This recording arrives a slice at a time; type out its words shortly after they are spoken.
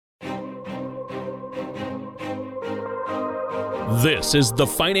This is the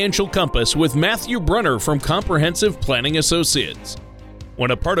Financial Compass with Matthew Brunner from Comprehensive Planning Associates.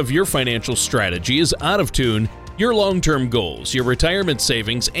 When a part of your financial strategy is out of tune, your long-term goals, your retirement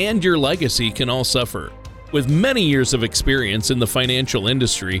savings, and your legacy can all suffer. With many years of experience in the financial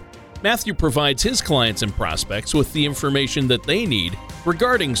industry, Matthew provides his clients and prospects with the information that they need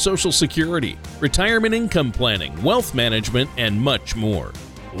regarding Social Security, retirement income planning, wealth management, and much more.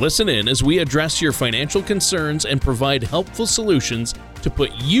 Listen in as we address your financial concerns and provide helpful solutions to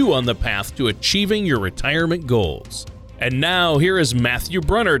put you on the path to achieving your retirement goals. And now, here is Matthew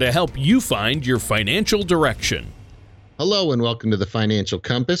Brunner to help you find your financial direction. Hello and welcome to the Financial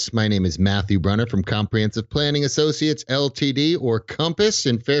Compass. My name is Matthew Brunner from Comprehensive Planning Associates, LTD, or Compass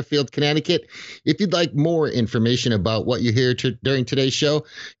in Fairfield, Connecticut. If you'd like more information about what you hear during today's show,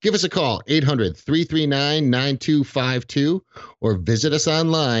 give us a call, 800-339-9252, or visit us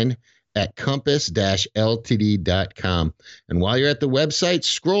online at compass-ltd.com. And while you're at the website,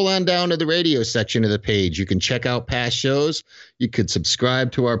 scroll on down to the radio section of the page. You can check out past shows. You could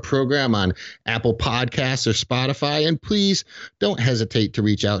subscribe to our program on Apple Podcasts or Spotify. And please don't hesitate to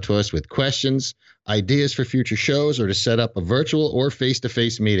reach out to us with questions, ideas for future shows, or to set up a virtual or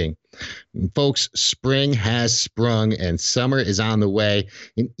face-to-face meeting. And folks, spring has sprung and summer is on the way.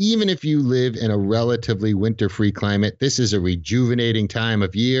 And even if you live in a relatively winter-free climate, this is a rejuvenating time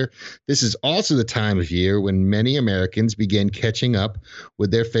of year. This is also the time of year when many Americans begin catching up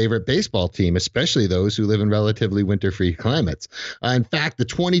with their favorite baseball team, especially those who live in relatively winter-free climates. In fact, the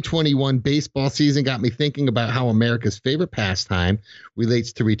 2021 baseball season got me thinking about how America's favorite pastime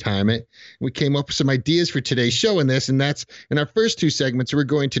relates to retirement. We came up with some ideas for today's show in this, and that's in our first two segments. We're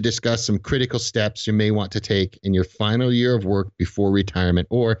going to discuss some critical steps you may want to take in your final year of work before retirement,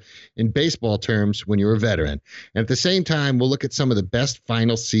 or in baseball terms, when you're a veteran. And at the same time, we'll look at some of the best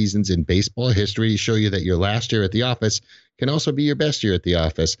final seasons in baseball history to show you that your last year at the office can also be your best year at the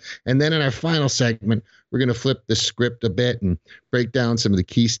office. And then in our final segment, we're going to flip the script a bit and break down some of the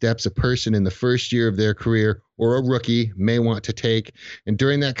key steps a person in the first year of their career or a rookie may want to take. And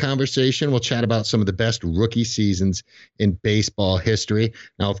during that conversation, we'll chat about some of the best rookie seasons in baseball history.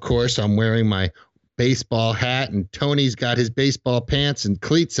 Now, of course, I'm wearing my baseball hat, and Tony's got his baseball pants and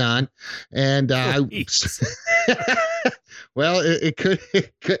cleats on. And well, it could,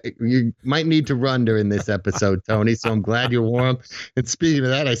 you might need to run during this episode, Tony, so I'm glad you wore them. And speaking of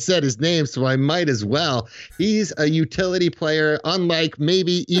that, I said his name, so I might as well. He's a utility player, unlike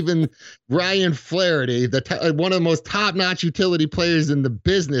maybe even Ryan Flaherty, one of the most top-notch utility players in the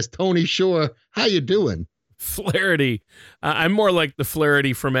business. Tony Shore, how you doing? Flaherty. I'm more like the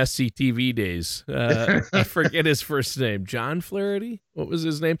Flaherty from SCTV days. I forget his first name. John Flaherty? What was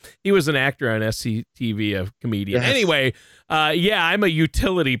his name? He was an actor on SCTV, a comedian. Yes. Anyway, yeah, I'm a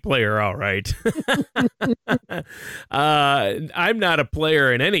utility player, all right. I'm not a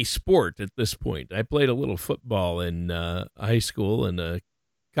player in any sport at this point. I played a little football in high school and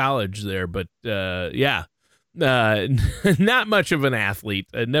college there, but yeah, not much of an athlete.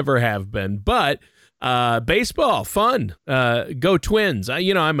 I never have been, but baseball, fun. Go Twins.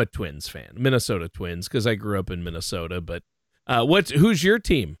 I'm a Twins fan, Minnesota Twins, because I grew up in Minnesota. But who's your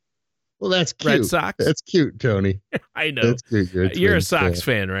team? Well, that's cute. Red Sox? That's cute, Tony. I know. That's cute. You're a Sox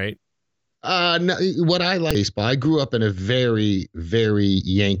fan, right? No, what I like baseball, I grew up in a very, very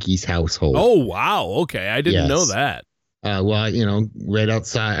Yankees household. Oh, wow. Okay. I didn't know that. Well, right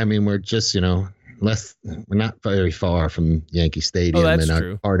outside. I mean, we're just, we're not very far from Yankee Stadium in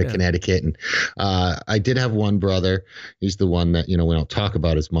our part of Connecticut. And I did have one brother. He's the one that, we don't talk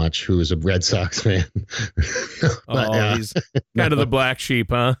about as much, who is a Red Sox fan. He's kind of the black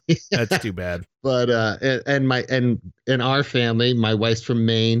sheep, huh? Yeah. That's too bad. But in our family, my wife's from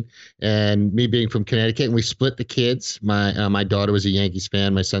Maine and me being from Connecticut, and we split the kids. My daughter was a Yankees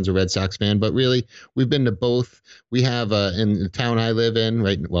fan. My son's a Red Sox fan. But really, we've been to both. We have in the town I live in,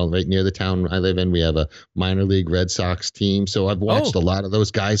 right near the town I live in, we have a minor league Red Sox team. So I've watched a lot of those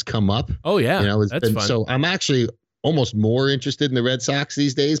guys come up. Oh yeah, that's fun. So I'm actually almost more interested in the Red Sox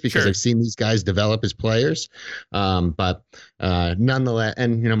these days because I've seen these guys develop as players. But nonetheless,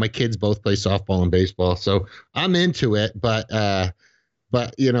 and my kids both play softball and baseball, so I'm into it. But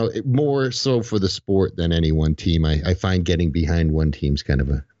more so for the sport than any one team. I find getting behind one team's kind of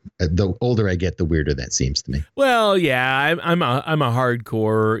the older I get, the weirder that seems to me. Well, yeah, I'm a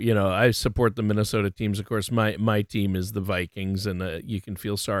hardcore. I support the Minnesota teams. Of course, my team is the Vikings, and you can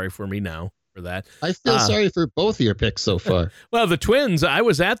feel sorry for me now for that. I feel sorry for both of your picks so far. Well, the Twins, I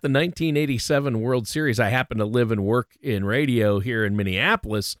was at the 1987 World Series. I happen to live and work in radio here in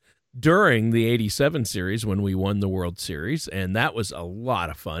Minneapolis during the 87 series when we won the World Series, and that was a lot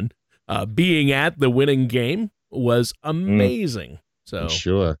of fun. Being at the winning game was amazing. So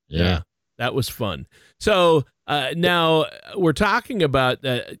Sure. Yeah. that was fun. So now we're talking about,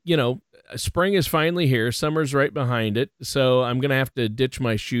 spring is finally here. Summer's right behind it. So I'm going to have to ditch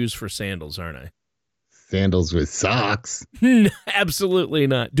my shoes for sandals, aren't I? Sandals with socks. Absolutely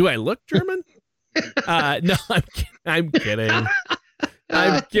not. Do I look German? No, I'm kidding.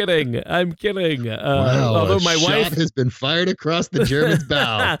 I'm kidding. Wow, although a my wife shot has been fired across the German's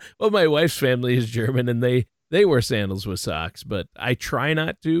bow. Well, my wife's family is German, and they wear sandals with socks, but I try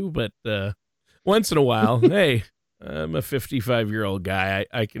not to. But once in a while, hey, I'm a 55-year-old guy.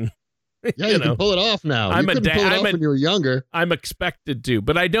 I can. Yeah, you can pull it off now. You couldn't pull it off when you were younger. I'm expected to,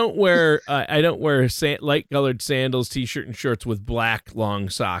 but I don't wear light-colored sandals, t-shirt, and shorts with black long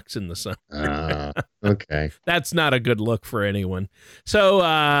socks in the sun. Okay. That's not a good look for anyone. So,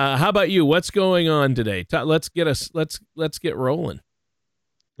 how about you? What's going on today? Let's get rolling.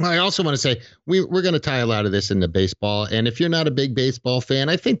 I also want to say we're going to tie a lot of this into baseball. And if you're not a big baseball fan,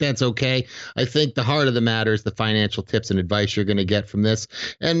 I think that's okay. I think the heart of the matter is the financial tips and advice you're going to get from this.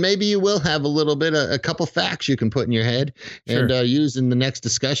 And maybe you will have a couple facts you can put in your head and use in the next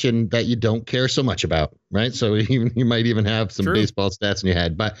discussion that you don't care so much about. Right. So you might even have some baseball stats in your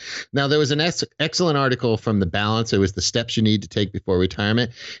head. But now there was an excellent article from The Balance. It was the steps you need to take before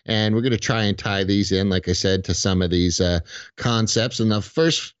retirement. And we're going to try and tie these in, like I said, to some of these concepts. And the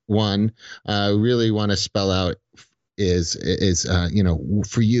first one I really want to spell out is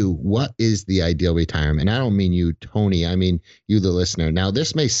for you, what is the ideal retirement? And I don't mean you, Tony. I mean you, the listener. Now,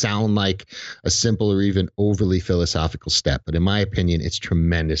 this may sound like a simple or even overly philosophical step, but in my opinion, it's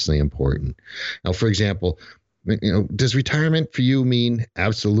tremendously important. Now, for example, does retirement for you mean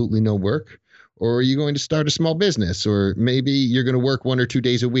absolutely no work? Or are you going to start a small business? Or maybe you're going to work 1 or 2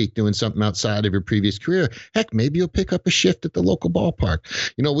 days a week doing something outside of your previous career. Heck, maybe you'll pick up a shift at the local ballpark.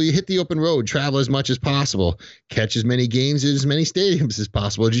 Will you hit the open road, travel as much as possible, catch as many games at as many stadiums as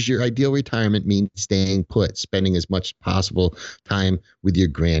possible? Does your ideal retirement mean staying put, spending as much possible time with your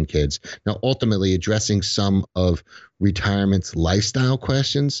grandkids? Now, ultimately, addressing some of retirement's lifestyle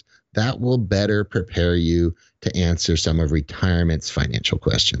questions, that will better prepare you to answer some of retirement's financial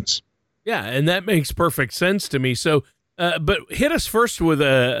questions. Yeah, and that makes perfect sense to me. So, but hit us first with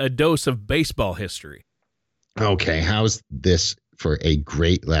a dose of baseball history. Okay, how's this for a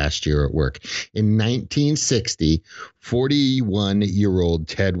great last year at work? In 1960, 41-year-old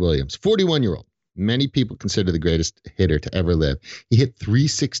Ted Williams, 41-year-old, many people consider the greatest hitter to ever live. He hit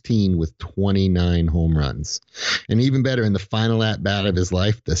 .316 with 29 home runs. And even better, in the final at-bat of his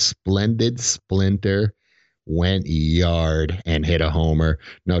life, the splendid splinter went yard and hit a homer.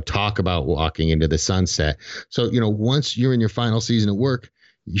 Now, talk about walking into the sunset. So, once you're in your final season at work,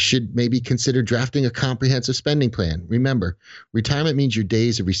 you should maybe consider drafting a comprehensive spending plan. Remember, retirement means your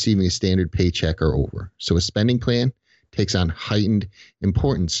days of receiving a standard paycheck are over. So a spending plan takes on heightened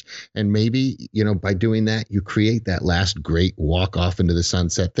importance. And maybe, by doing that, you create that last great walk off into the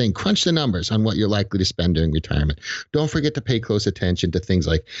sunset thing. Crunch the numbers on what you're likely to spend during retirement. Don't forget to pay close attention to things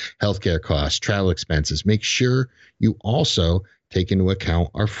like healthcare costs, travel expenses. Make sure you also take into account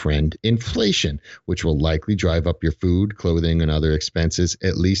our friend inflation, which will likely drive up your food, clothing, and other expenses,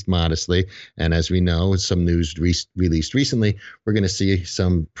 at least modestly. And as we know, some news released recently, we're going to see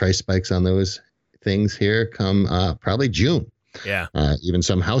some price spikes on those things here come probably June. Yeah. Even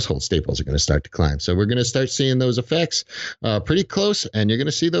some household staples are going to start to climb. So we're going to start seeing those effects pretty close, and you're going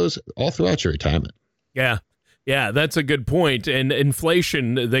to see those all throughout your retirement. Yeah. Yeah, that's a good point. And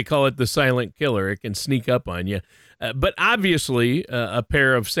inflation, they call it the silent killer. It can sneak up on you. But obviously, a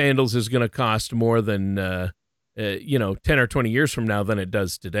pair of sandals is going to cost more than, 10 or 20 years from now than it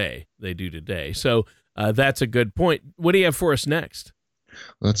does today. They do today. So that's a good point. What do you have for us next?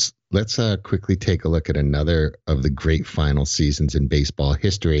 Let's quickly take a look at another of the great final seasons in baseball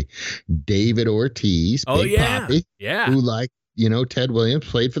history. David Ortiz, Big Papi, who Ted Williams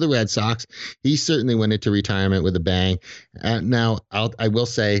played for the Red Sox. He certainly went into retirement with a bang. Now, I will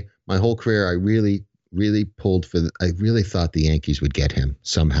say, my whole career, I really thought the Yankees would get him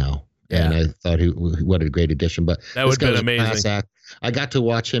somehow. Yeah. And I thought what a great addition. But that would have been amazing. I got to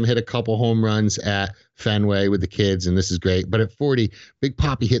watch him hit a couple home runs at Fenway with the kids, and this is great. But at 40, Big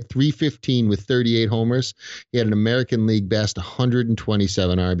Papi hit .315 with 38 homers. He had an American League best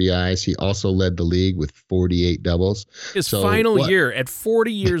 127 RBIs. He also led the league with 48 doubles. His final year at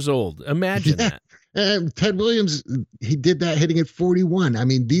 40 years old. Imagine that. And Ted Williams, he did that hitting at 41. I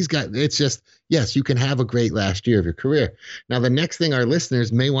mean, these guys, it's just, yes, you can have a great last year of your career. Now, the next thing our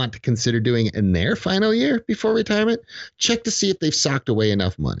listeners may want to consider doing in their final year before retirement, check to see if they've socked away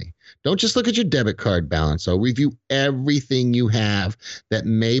enough money. Don't just look at your debit card balance. So review everything you have that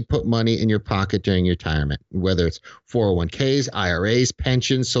may put money in your pocket during your retirement, whether it's 401ks, IRAs,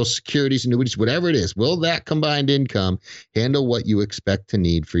 pensions, social securities, annuities, whatever it is. Will that combined income handle what you expect to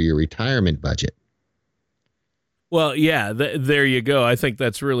need for your retirement budget? Well, yeah, there you go. I think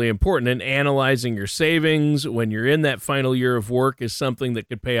that's really important. And analyzing your savings when you're in that final year of work is something that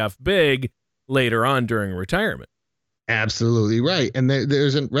could pay off big later on during retirement. Absolutely right. And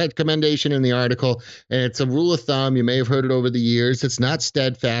there's a recommendation in the article, and it's a rule of thumb. You may have heard it over the years. It's not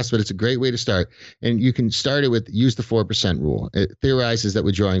steadfast, but it's a great way to start. And you can start it with use the 4% rule. It theorizes that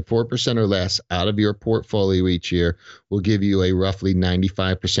withdrawing 4% or less out of your portfolio each year will give you a roughly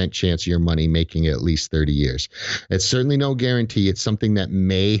 95% chance of your money making it at least 30 years. It's certainly no guarantee. It's something that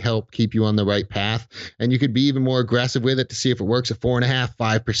may help keep you on the right path. And you could be even more aggressive with it to see if it works at 4.5%,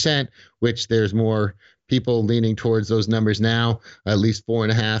 5%, which there's more people leaning towards those numbers now, at least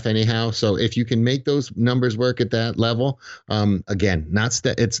 4.5 anyhow. So if you can make those numbers work at that level, again,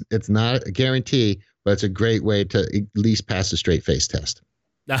 it's not a guarantee, but it's a great way to at least pass the straight face test.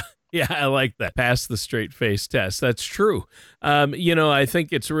 Yeah, I like that. Pass the straight face test. That's true. I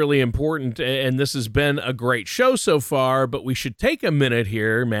think it's really important, and this has been a great show so far, but we should take a minute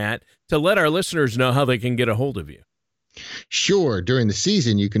here, Matt, to let our listeners know how they can get a hold of you. Sure. During the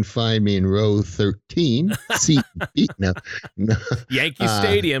season, you can find me in row 13. No. Yankee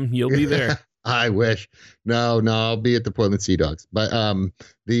Stadium. You'll be there. I wish. No, I'll be at the Portland Sea Dogs. But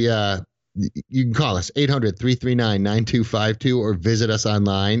you can call us 800-339-9252 or visit us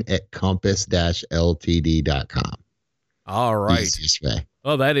online at compass-ltd.com. All right. Easiest way.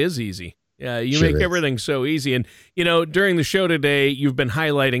 Oh, that is easy. Yeah, you Sure make is. everything so easy. And, during the show today, you've been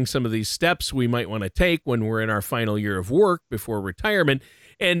highlighting some of these steps we might want to take when we're in our final year of work before retirement.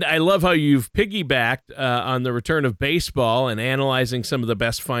 And I love how you've piggybacked on the return of baseball and analyzing some of the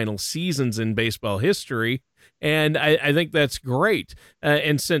best final seasons in baseball history. And I think that's great.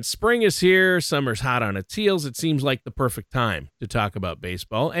 And since spring is here, summer's hot on its heels, it seems like the perfect time to talk about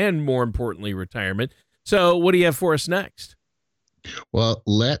baseball and, more importantly, retirement. So what do you have for us next? Well,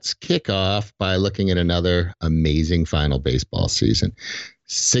 let's kick off by looking at another amazing final baseball season.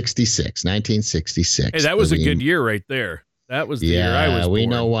 1966. Hey, that was a good year right there. That was the year I was born. We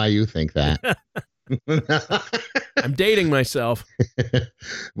know why you think that. I'm dating myself.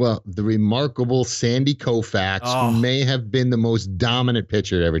 Well, the remarkable Sandy Koufax may have been the most dominant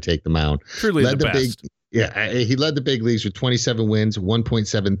pitcher to ever take the mound. Truly the best. He led the big leagues with 27 wins,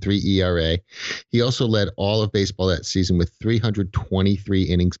 1.73 ERA. He also led all of baseball that season with 323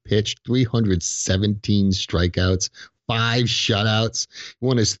 innings pitched, 317 strikeouts, 5 shutouts. He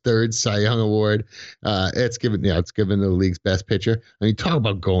won his 3rd Cy Young Award. It's given the league's best pitcher. I mean, talk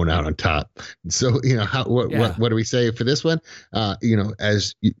about going out on top. So, what do we say for this one? For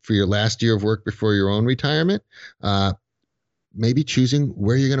your last year of work before your own retirement, maybe choosing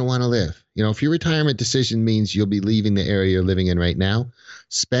where you're going to want to live. If your retirement decision means you'll be leaving the area you're living in right now,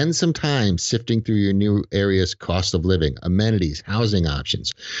 spend some time sifting through your new area's cost of living, amenities, housing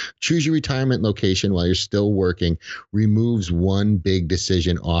options. Choose your retirement location while you're still working removes one big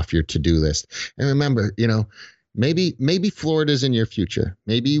decision off your to-do list. And remember, maybe Florida's in your future.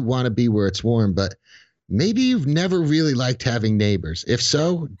 Maybe you want to be where it's warm, but maybe you've never really liked having neighbors. If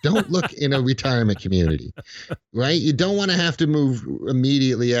so, don't look in a retirement community, right? You don't want to have to move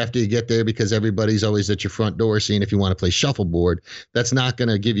immediately after you get there because everybody's always at your front door seeing if you want to play shuffleboard. That's not going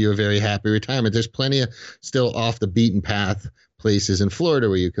to give you a very happy retirement. There's plenty of still off the beaten path places in Florida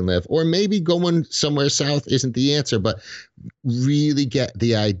where you can live, or maybe going somewhere south isn't the answer, but really get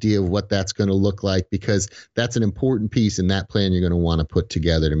the idea of what that's going to look like, because that's an important piece in that plan you're going to want to put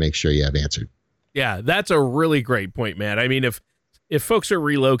together to make sure you have answered. Yeah, that's a really great point, Matt. I mean, if folks are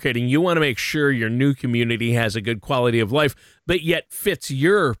relocating, you want to make sure your new community has a good quality of life, but yet fits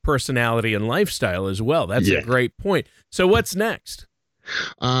your personality and lifestyle as well. That's a great point. So what's next?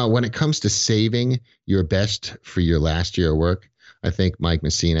 When it comes to saving your best for your last year of work, I think Mike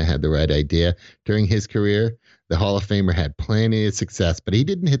Mussina had the right idea. During his career, the Hall of Famer had plenty of success, but he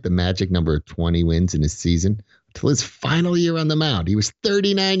didn't hit the magic number of 20 wins in his season until his final year on the mound. He was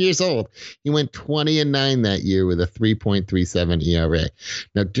 39 years old. He went 20-9 that year with a 3.37 ERA.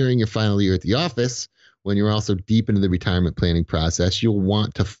 Now, during your final year at the office, when you're also deep into the retirement planning process, you'll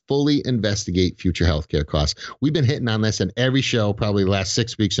want to fully investigate future healthcare costs. We've been hitting on this in every show, probably the last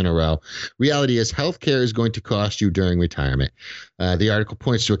 6 weeks in a row. Reality is healthcare is going to cost you during retirement. The article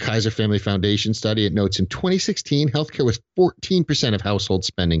points to a Kaiser Family Foundation study. It notes in 2016, healthcare was 14% of household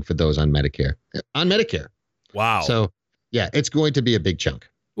spending for those on Medicare. Wow. So, yeah, it's going to be a big chunk.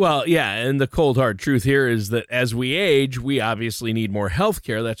 Well, yeah, and the cold hard truth here is that as we age, we obviously need more health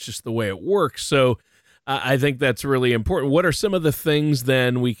care. That's just the way it works. So I think that's really important. What are some of the things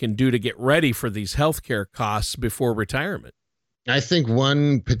then we can do to get ready for these health care costs before retirement? I think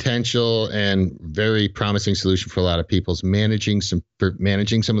one potential and very promising solution for a lot of people is managing some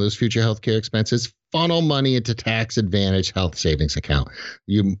of those future healthcare expenses. Funnel money into tax advantage health savings account.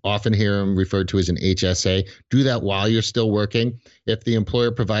 You often hear them referred to as an HSA. Do that while you're still working. If the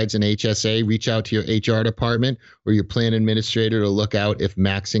employer provides an HSA, reach out to your HR department or your plan administrator to look out if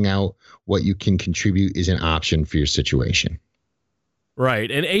maxing out what you can contribute is an option for your situation. Right.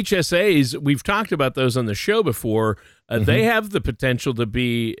 And HSAs, we've talked about those on the show before. They have the potential to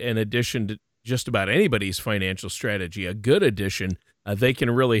be an addition to just about anybody's financial strategy, a good addition. They can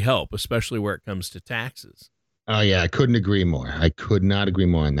really help, especially where it comes to taxes. Oh, yeah. I couldn't agree more. I could not agree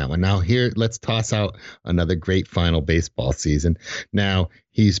more on that one. Now, here, let's toss out another great final baseball season. Now,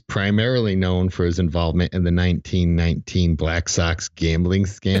 he's primarily known for his involvement in the 1919 Black Sox gambling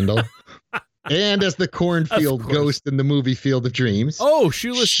scandal. And as the cornfield ghost in the movie Field of Dreams. Oh,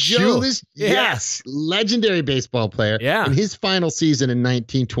 Shoeless Joe. Yes, legendary baseball player. Yeah. In his final season in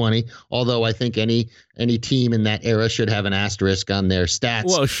 1920, although I think any team in that era should have an asterisk on their stats.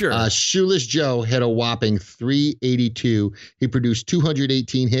 Well, sure. Shoeless Joe hit a whopping .382. He produced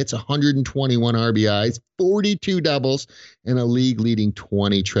 218 hits, 121 RBIs, 42 doubles, and a league-leading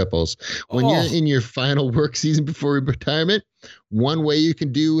 20 triples. When you're in your final work season before retirement, one way you can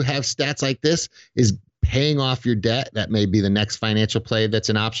have stats like this is paying off your debt. That may be the next financial play that's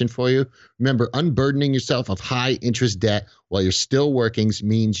an option for you. Remember, unburdening yourself of high interest debt while you're still working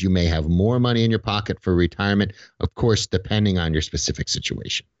means you may have more money in your pocket for retirement, of course, depending on your specific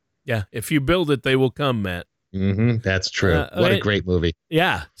situation. Yeah, if you build it, they will come, Matt. That's true. What a great movie.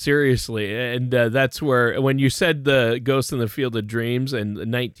 Yeah, seriously. And that's where, when you said the Ghost in the Field of Dreams and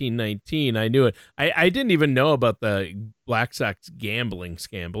 1919, I knew it. I didn't even know about the Black Sox gambling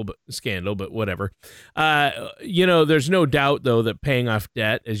scandal, but whatever. There's no doubt, though, that paying off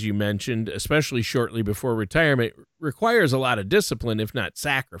debt, as you mentioned, especially shortly before retirement, requires a lot of discipline, if not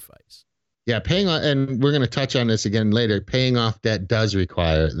sacrifice. Yeah, paying off, and we're going to touch on this again later, paying off debt does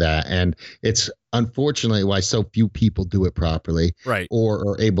require that. And it's unfortunately why so few people do it properly, right, or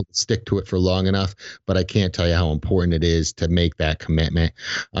are able to stick to it for long enough. But I can't tell you how important it is to make that commitment.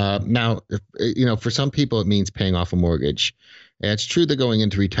 Now, for some people, it means paying off a mortgage. And it's true that going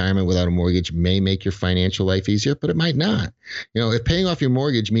into retirement without a mortgage may make your financial life easier, but it might not. If paying off your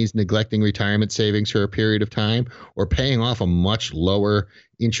mortgage means neglecting retirement savings for a period of time, or paying off a much lower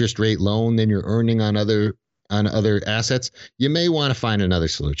interest rate loan than you're earning on other assets, you may want to find another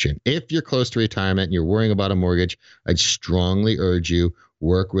solution. If you're close to retirement and you're worrying about a mortgage, I'd strongly urge you,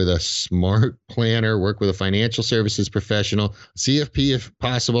 work with a smart planner, work with a financial services professional, CFP if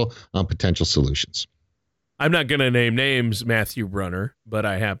possible, on potential solutions. I'm not going to name names, Matthew Brunner, but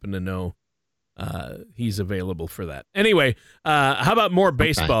I happen to know he's available for that. Anyway, how about more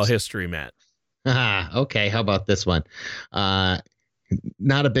baseball history, Matt? Okay, how about this one?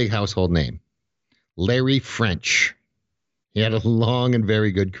 Not a big household name. Larry French. He had a long and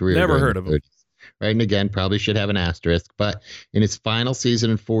very good career. Never heard of him. Right, and again, probably should have an asterisk, but in his final season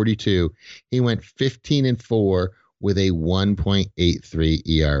in 42, he went 15-4 with a 1.83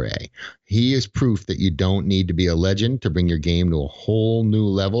 ERA. He is proof that you don't need to be a legend to bring your game to a whole new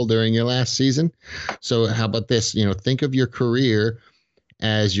level during your last season. So how about this? Think of your career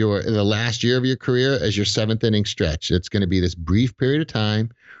as the last year of your career as your seventh inning stretch. It's going to be this brief period of time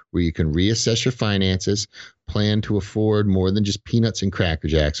where you can reassess your finances, plan to afford more than just peanuts and Cracker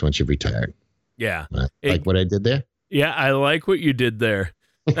Jacks once you've retired. Yeah. Like what I did there? Yeah, I like what you did there.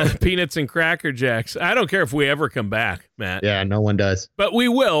 Peanuts and Cracker Jacks. I don't care if we ever come back, Matt. Yeah, no one does. But we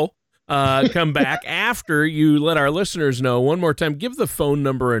will come back after you let our listeners know one more time. Give the phone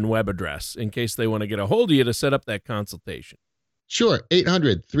number and web address in case they want to get a hold of you to set up that consultation. Sure,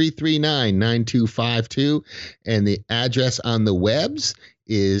 800-339-9252. And the address on the webs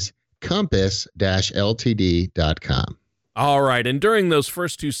is compass-ltd.com. All right. And during those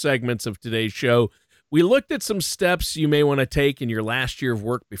first two segments of today's show, we looked at some steps you may want to take in your last year of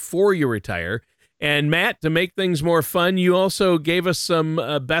work before you retire. And Matt, to make things more fun, you also gave us some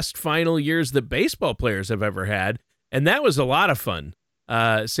best final years that baseball players have ever had. And that was a lot of fun.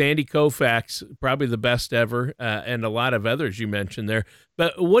 Sandy Koufax, probably the best ever, and a lot of others you mentioned there.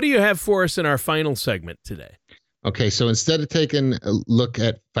 But what do you have for us in our final segment today? Okay, so instead of taking a look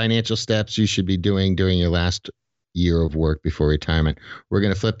at financial steps you should be doing during your last year of work before retirement, we're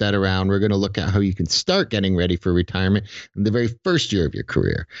going to flip that around. We're going to look at how you can start getting ready for retirement in the very first year of your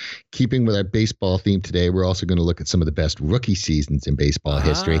career. Keeping with our baseball theme today, we're also going to look at some of the best rookie seasons in baseball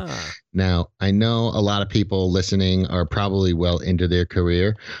history. Now, I know a lot of people listening are probably well into their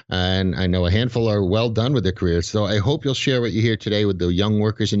career, and I know a handful are well done with their careers. So I hope you'll share what you hear today with the young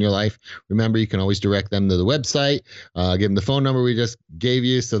workers in your life. Remember, you can always direct them to the website, give them the phone number we just gave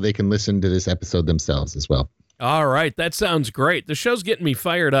you so they can listen to this episode themselves as well. All right. That sounds great. The show's getting me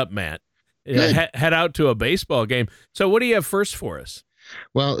fired up, Matt. Head out to a baseball game. So what do you have first for us?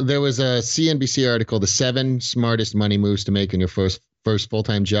 Well, there was a CNBC article, The 7 Smartest Money Moves to Make in Your First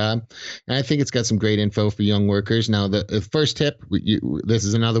Full-Time Job. And I think it's got some great info for young workers. Now, the first tip, this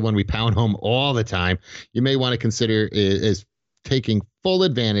is another one we pound home all the time, you may want to consider is taking full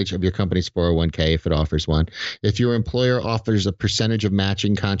advantage of your company's 401k if it offers one. If your employer offers a percentage of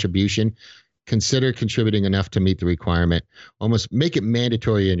matching contribution, consider contributing enough to meet the requirement. Almost make it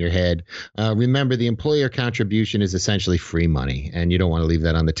mandatory in your head. Remember, the employer contribution is essentially free money, and you don't want to leave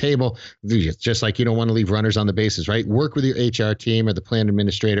that on the table. Just like you don't want to leave runners on the bases, right? Work with your HR team or the plan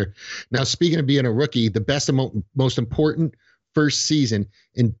administrator. Now, speaking of being a rookie, the best and most important first season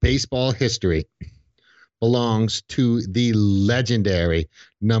in baseball history belongs to the legendary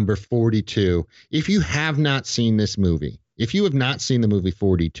number 42. If you have not seen this movie, if you have not seen the movie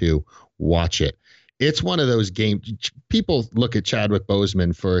 42, watch it. It's one of those games. People look at Chadwick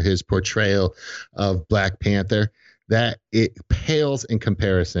Boseman for his portrayal of Black Panther, that it pales in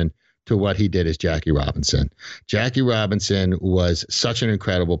comparison to what he did as Jackie Robinson. Jackie Robinson was such an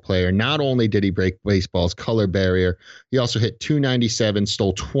incredible player. Not only did he break baseball's color barrier, he also hit .297,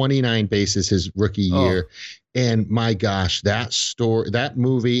 stole 29 bases his rookie year. And my gosh, that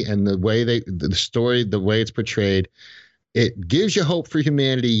movie and the way the way it's portrayed, it gives you hope for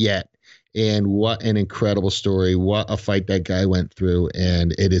humanity yet. And what an incredible story. What a fight that guy went through.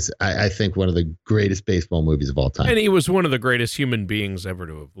 And it is, I think, one of the greatest baseball movies of all time. And he was one of the greatest human beings ever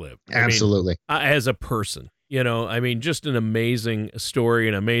to have lived. Absolutely. As a person, just an amazing story,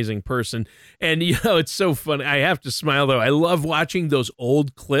 an amazing person. And, it's so funny. I have to smile, though. I love watching those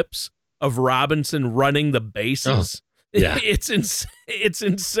old clips of Robinson running the bases. Yeah. It's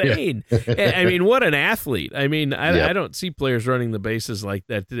insane. Yeah. What an athlete. I don't see players running the bases like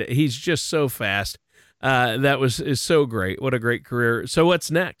that today. He's just so fast. That is so great. What a great career. So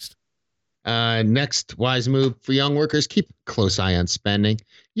what's next? Next wise move for young workers, keep a close eye on spending.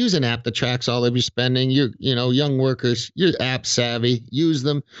 Use an app that tracks all of your spending. Young workers, you're app savvy. Use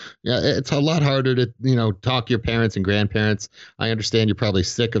them. It's a lot harder to, talk your parents and grandparents. I understand you're probably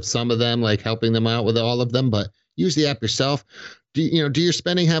sick of some of them, like helping them out with all of them, but use the app yourself. Do your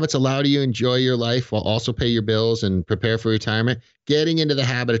spending habits allow you to enjoy your life while also pay your bills and prepare for retirement? Getting into the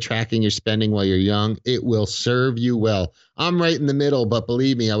habit of tracking your spending while you're young, it will serve you well. I'm right in the middle, but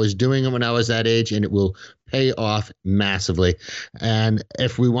believe me, I was doing it when I was that age, and it will pay off massively. And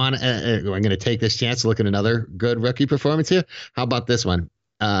if we want, I'm going to take this chance to look at another good rookie performance here. How about this one?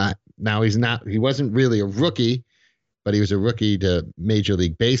 Now he wasn't really a rookie, but he was a rookie to Major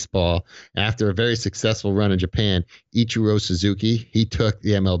League Baseball. After a very successful run in Japan, Ichiro Suzuki, he took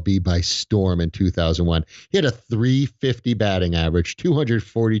the MLB by storm in 2001. He had a .350 batting average,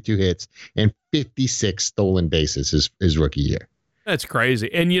 242 hits, and 56 stolen bases his rookie year. That's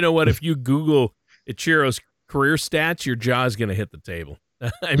crazy. And you know what? If you Google Ichiro's career stats, your jaw's going to hit the table.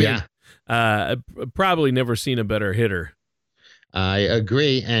 Probably never seen a better hitter. I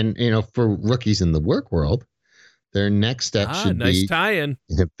agree. And, for rookies in the work world, their next step should be... Nice tie-in.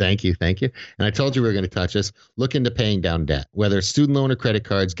 Thank you. And I told you we were going to touch this. Look into paying down debt, whether it's student loan or credit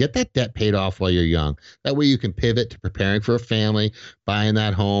cards. Get that debt paid off while you're young. That way you can pivot to preparing for a family, buying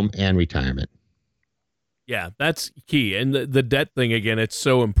that home, and retirement. Yeah, that's key. And the debt thing, again, it's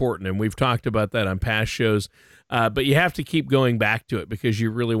so important. And we've talked about that on past shows. But you have to keep going back to it because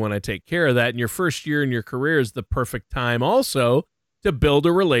you really want to take care of that. And your first year in your career is the perfect time also to build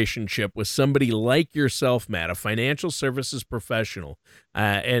a relationship with somebody like yourself, Matt, a financial services professional.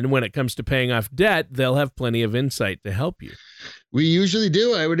 And when it comes to paying off debt, they'll have plenty of insight to help you. We usually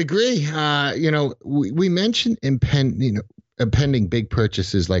do. I would agree. We mentioned impending big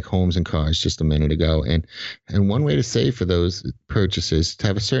purchases like homes and cars just a minute ago. And one way to save for those purchases is to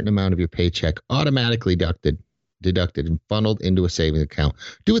have a certain amount of your paycheck automatically deducted deducted and funneled into a savings account.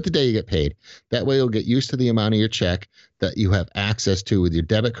 Do it the day you get paid. That way you'll get used to the amount of your check that you have access to with your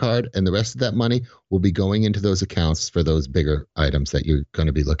debit card, and the rest of that money will be going into those accounts for those bigger items that you're going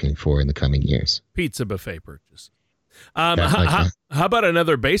to be looking for in the coming years. Pizza buffet purchase. How about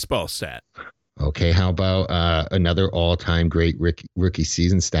another baseball stat? Okay, how about another all-time great rookie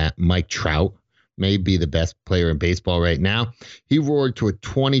season stat? Mike Trout may be the best player in baseball right now. He roared to a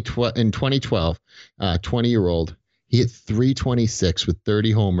 2012, 20-year-old. He hit .326 with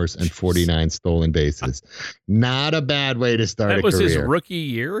 30 homers and 49 stolen bases. Not a bad way to start a career. That was his rookie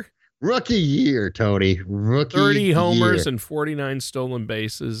year? Rookie year, Tony. Rookie 30 homers year. And 49 stolen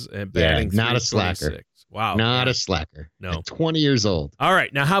bases and batting. Yeah, not a slacker. Wow. Not a slacker. No. At 20 years old. All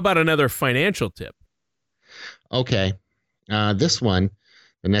right. Now, how about another financial tip? Okay. This one,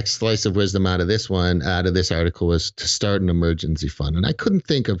 the next slice of wisdom out of this article was to start an emergency fund. And I couldn't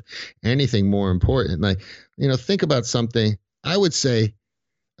think of anything more important. Like, think about something. I would say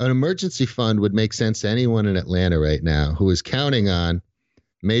an emergency fund would make sense to anyone in Atlanta right now who is counting on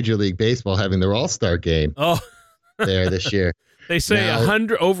Major League Baseball having their All-Star game there this year. They say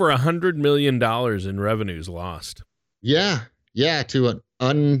over $100 million in revenues lost. Yeah, to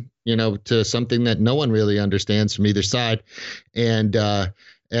to something that no one really understands from either side, and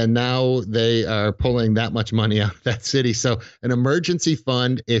now they are pulling that much money out of that city. So an emergency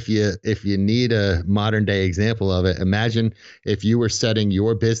fund, if you need a modern day example of it, imagine if you were setting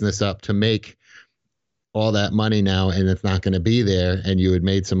your business up to make all that money now, and it's not going to be there, and you had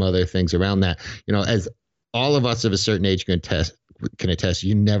made some other things around that. As all of us of a certain age can attest,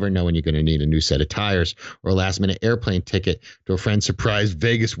 you never know when you're going to need a new set of tires or a last-minute airplane ticket to a friend's surprise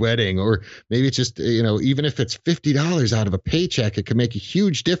Vegas wedding, or maybe it's just, even if it's $50 out of a paycheck, it can make a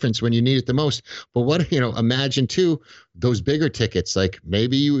huge difference when you need it the most. But imagine too, those bigger tickets, like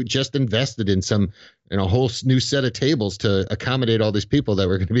maybe you just invested in some, a whole new set of tables to accommodate all these people that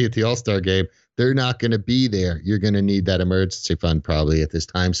were going to be at the All-Star game. They're not going to be there. You're going to need that emergency fund probably at this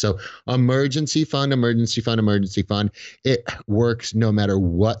time. So emergency fund. It works no matter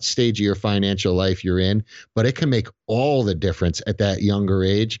what stage of your financial life you're in, but it can make all the difference at that younger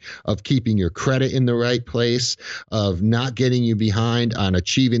age of keeping your credit in the right place, of not getting you behind on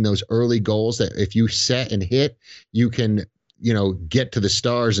achieving those early goals that if you set and hit, you can, get to the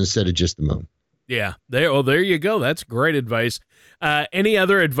stars instead of just the moon. Yeah. There you go. That's great advice. Any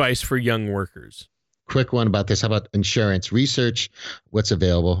other advice for young workers? Quick one about this. How about insurance? Research what's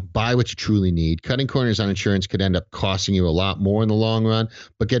available. Buy what you truly need. Cutting corners on insurance could end up costing you a lot more in the long run,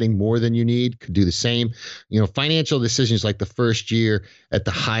 but getting more than you need could do the same. Financial decisions like the first year at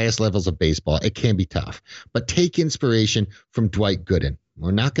the highest levels of baseball, it can be tough. But take inspiration from Dwight Gooden.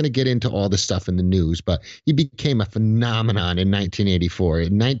 We're not going to get into all the stuff in the news, but he became a phenomenon in 1984. A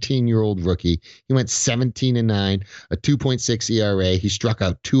 19-year-old rookie. He went 17-9, a 2.6 ERA. He struck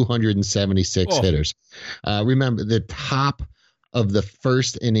out 276 hitters. Remember, the top of the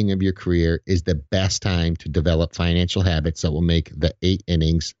first inning of your career is the best time to develop financial habits that will make the 8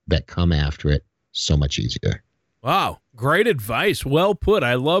 innings that come after it so much easier. Wow. Great advice. Well put.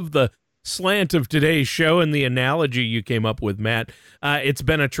 I love the slant of today's show and the analogy you came up with, Matt. It's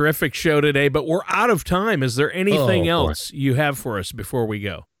been a terrific show today, but we're out of time. Is there anything else you have for us before we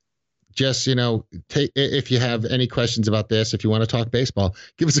go? Just, if you have any questions about this, if you want to talk baseball,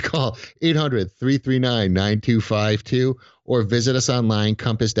 give us a call, 800-339-9252, or visit us online,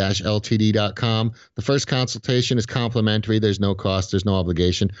 compass-ltd.com. The first consultation is complimentary. There's no cost. There's no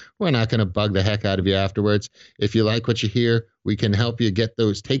obligation. We're not going to bug the heck out of you afterwards. If you like what you hear, we can help you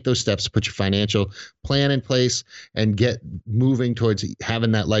take those steps to put your financial plan in place and get moving towards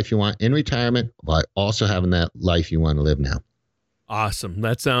having that life you want in retirement, while also having that life you want to live now. Awesome.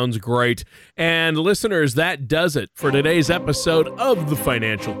 That sounds great. And listeners, that does it for today's episode of The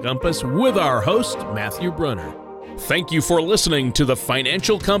Financial Compass with our host, Matthew Brunner. Thank you for listening to The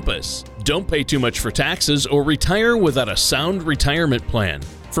Financial Compass. Don't pay too much for taxes or retire without a sound retirement plan.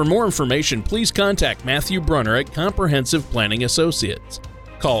 For more information, please contact Matthew Brunner at Comprehensive Planning Associates.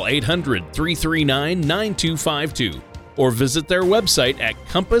 Call 800-339-9252. or visit their website at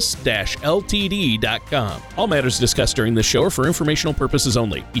compass-ltd.com. All matters discussed during this show are for informational purposes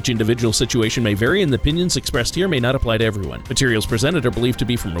only. Each individual situation may vary, and the opinions expressed here may not apply to everyone. Materials presented are believed to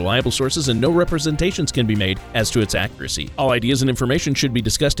be from reliable sources, and no representations can be made as to its accuracy. All ideas and information should be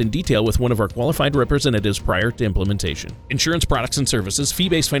discussed in detail with one of our qualified representatives prior to implementation. Insurance products and services,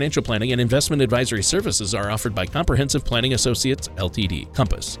 fee-based financial planning, and investment advisory services are offered by Comprehensive Planning Associates, Ltd.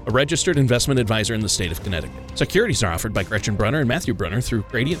 Compass, a registered investment advisor in the state of Connecticut. Securities are offered offered by Gretchen Brunner and Matthew Brunner through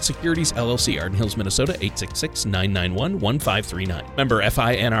Gradient Securities LLC, Arden Hills, Minnesota, 866-991-1539. Member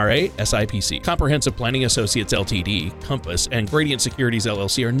FINRA, SIPC. Comprehensive Planning Associates LTD, Compass, and Gradient Securities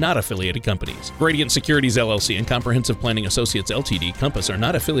LLC are not affiliated companies. Gradient Securities LLC and Comprehensive Planning Associates LTD, Compass, are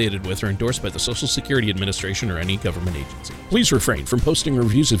not affiliated with or endorsed by the Social Security Administration or any government agency. Please refrain from posting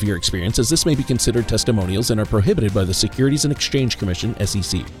reviews of your experience, as this may be considered testimonials and are prohibited by the Securities and Exchange Commission,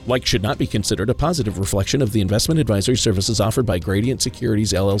 SEC. Like should not be considered a positive reflection of the investment advisory services offered by Gradient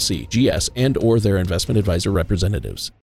Securities LLC, GS, and or their investment advisor representatives.